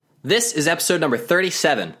This is episode number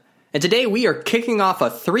 37, and today we are kicking off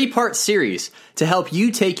a 3-part series to help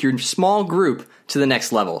you take your small group to the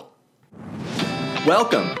next level.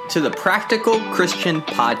 Welcome to the Practical Christian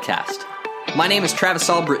Podcast. My name is Travis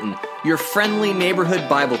Albritton, your friendly neighborhood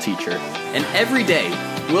Bible teacher, and every day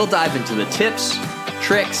we'll dive into the tips,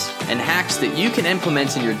 tricks, and hacks that you can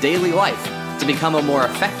implement in your daily life to become a more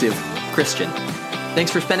effective Christian.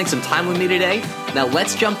 Thanks for spending some time with me today. Now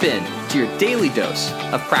let's jump in to your daily dose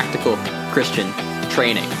of practical Christian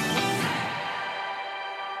training.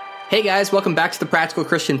 Hey guys, welcome back to the Practical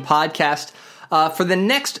Christian Podcast. For the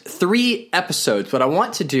next 3 episodes, what I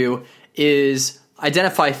want to do is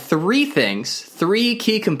identify 3 things, 3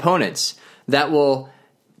 key components that will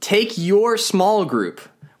take your small group,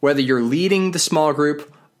 whether you're leading the small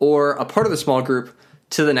group or a part of the small group,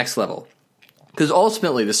 to the next level. Because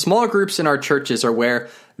ultimately, the small groups in our churches are where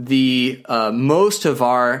the most of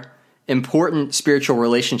our important spiritual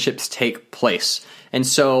relationships take place. And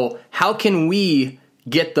so how can we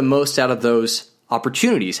get the most out of those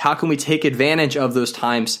opportunities? How can we take advantage of those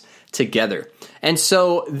times together? And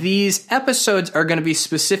so these episodes are going to be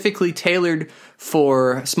specifically tailored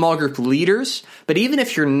for small group leaders. But even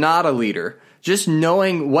if you're not a leader, just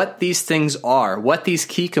knowing what these things are, what these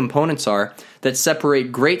key components are that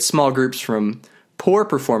separate great small groups from poor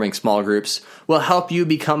performing small groups will help you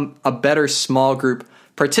become a better small group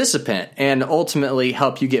participant and ultimately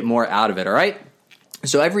help you get more out of it, all right?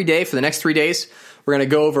 So every day for the next 3 days, we're going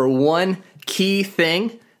to go over one key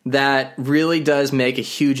thing that really does make a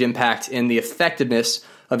huge impact in the effectiveness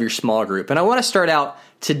of your small group. And I want to start out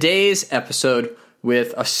today's episode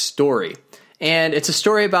with a story. And it's a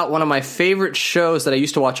story about one of my favorite shows that I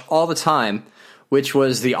used to watch all the time, which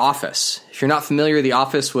was The Office. If you're not familiar, The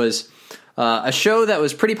Office was a show that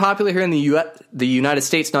was pretty popular here in the United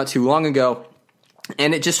States not too long ago.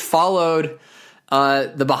 And it just followed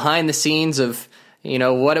the behind the scenes of,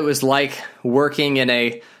 what it was like working in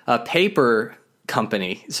a paper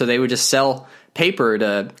company. So they would just sell paper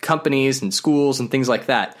to companies and schools and things like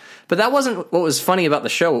that. But that wasn't what was funny about the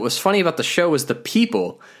show. What was funny about the show was the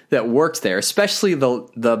people that worked there, especially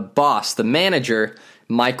the boss, the manager,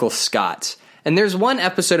 Michael Scott. And there's one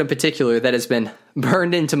episode in particular that has been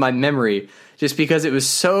burned into my memory just because it was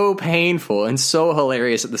so painful and so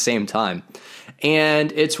hilarious at the same time.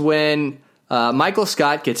 And it's when Michael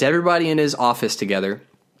Scott gets everybody in his office together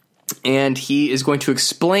and he is going to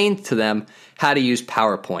explain to them how to use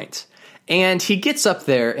PowerPoint. And he gets up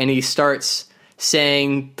there and he starts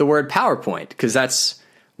saying the word PowerPoint because that's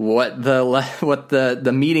what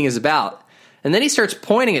the meeting is about. And then he starts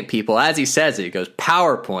pointing at people as he says it. He goes,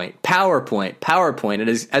 PowerPoint, PowerPoint, PowerPoint, and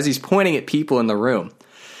as he's pointing at people in the room.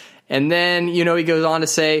 And then, he goes on to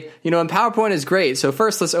say, and PowerPoint is great, so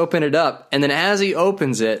first let's open it up. And then as he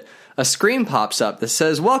opens it, a screen pops up that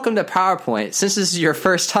says, welcome to PowerPoint. Since this is your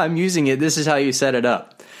first time using it, this is how you set it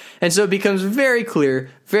up. And so it becomes very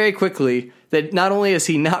clear, very quickly, that not only is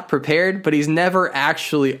he not prepared, but he's never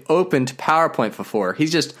actually opened PowerPoint before.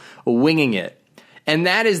 He's just winging it. And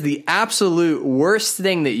that is the absolute worst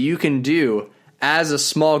thing that you can do as a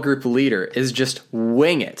small group leader is just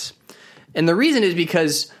wing it. And the reason is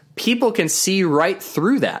because people can see right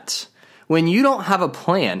through that. When you don't have a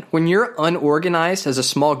plan, when you're unorganized as a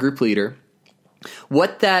small group leader,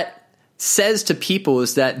 what that says to people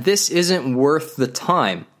is that this isn't worth the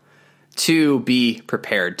time to be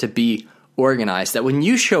prepared, to be organized. That when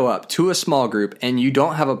you show up to a small group and you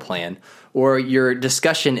don't have a plan, or your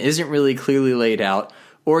discussion isn't really clearly laid out,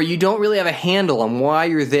 or you don't really have a handle on why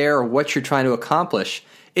you're there or what you're trying to accomplish,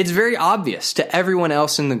 it's very obvious to everyone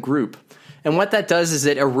else in the group. And what that does is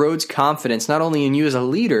it erodes confidence not only in you as a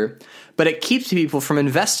leader, but it keeps people from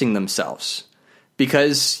investing themselves.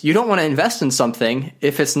 Because you don't want to invest in something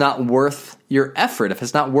if it's not worth your effort, if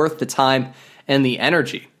it's not worth the time and the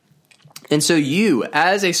energy. And so you,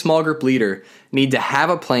 as a small group leader, need to have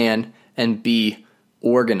a plan and be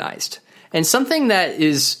organized. And something that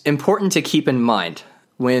is important to keep in mind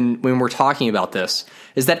when we're talking about this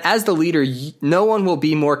is that as the leader, no one will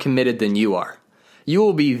be more committed than you are. You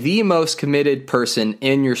will be the most committed person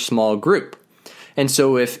in your small group. And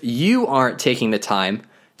so if you aren't taking the time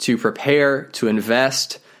to prepare, to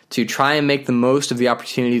invest, to try and make the most of the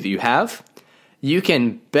opportunity that you have, you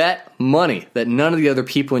can bet money that none of the other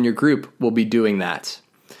people in your group will be doing that.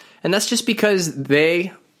 And that's just because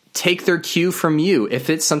they take their cue from you. If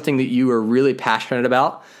it's something that you are really passionate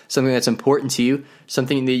about, something that's important to you,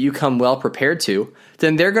 something that you come well prepared to,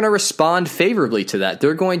 then they're going to respond favorably to that.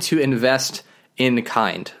 They're going to invest in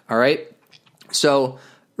kind, all right? So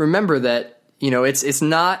remember that, it's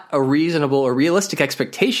not a reasonable or realistic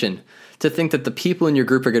expectation to think that the people in your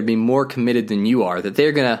group are going to be more committed than you are, that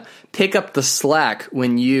they're going to pick up the slack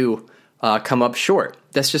when you come up short.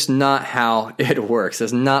 That's just not how it works.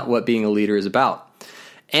 That's not what being a leader is about.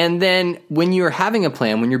 And then when you're having a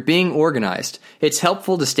plan, when you're being organized, it's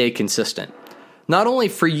helpful to stay consistent. Not only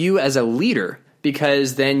for you as a leader,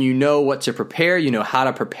 because then you know what to prepare, you know how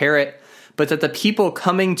to prepare it, but that the people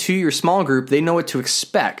coming to your small group, they know what to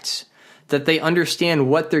expect, that they understand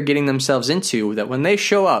what they're getting themselves into, that when they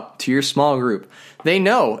show up to your small group, they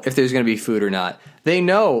know if there's going to be food or not. They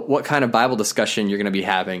know what kind of Bible discussion you're going to be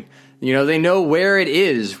having. You know, they know where it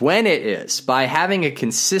is, when it is. By having a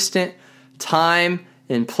consistent time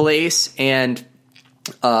and place and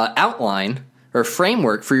outline or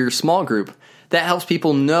framework for your small group, that helps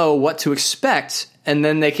people know what to expect, and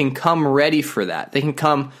then they can come ready for that. They can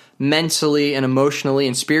come mentally and emotionally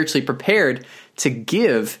and spiritually prepared to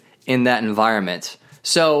give in that environment.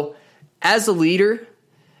 So as a leader,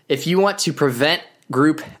 if you want to prevent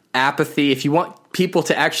group apathy, if you want people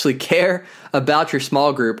to actually care about your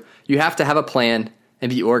small group, you have to have a plan and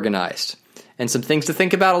be organized. And some things to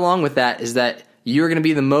think about along with that is that you're going to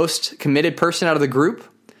be the most committed person out of the group.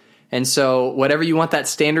 And so whatever you want that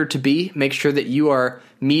standard to be, make sure that you are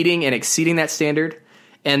meeting and exceeding that standard.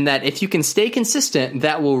 And that if you can stay consistent,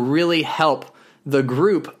 that will really help the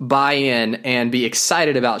group buy in and be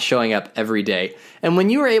excited about showing up every day. And when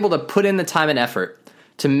you are able to put in the time and effort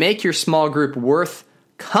to make your small group worth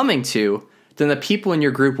coming to, then the people in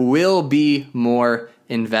your group will be more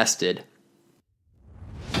invested.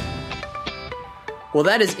 Well,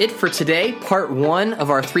 that is it for today, part 1 of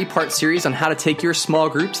our 3-part series on how to take your small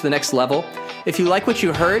group to the next level. If you like what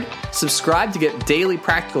you heard, subscribe to get daily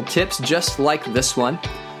practical tips just like this one.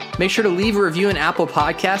 Make sure to leave a review in Apple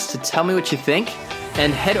Podcasts to tell me what you think,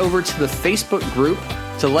 and head over to the Facebook group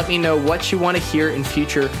to let me know what you want to hear in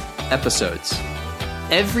future episodes.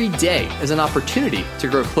 Every day is an opportunity to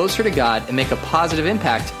grow closer to God and make a positive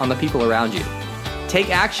impact on the people around you. Take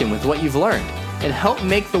action with what you've learned and help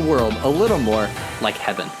make the world a little more like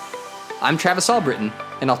heaven. I'm Travis Albritton,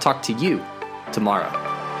 and I'll talk to you tomorrow.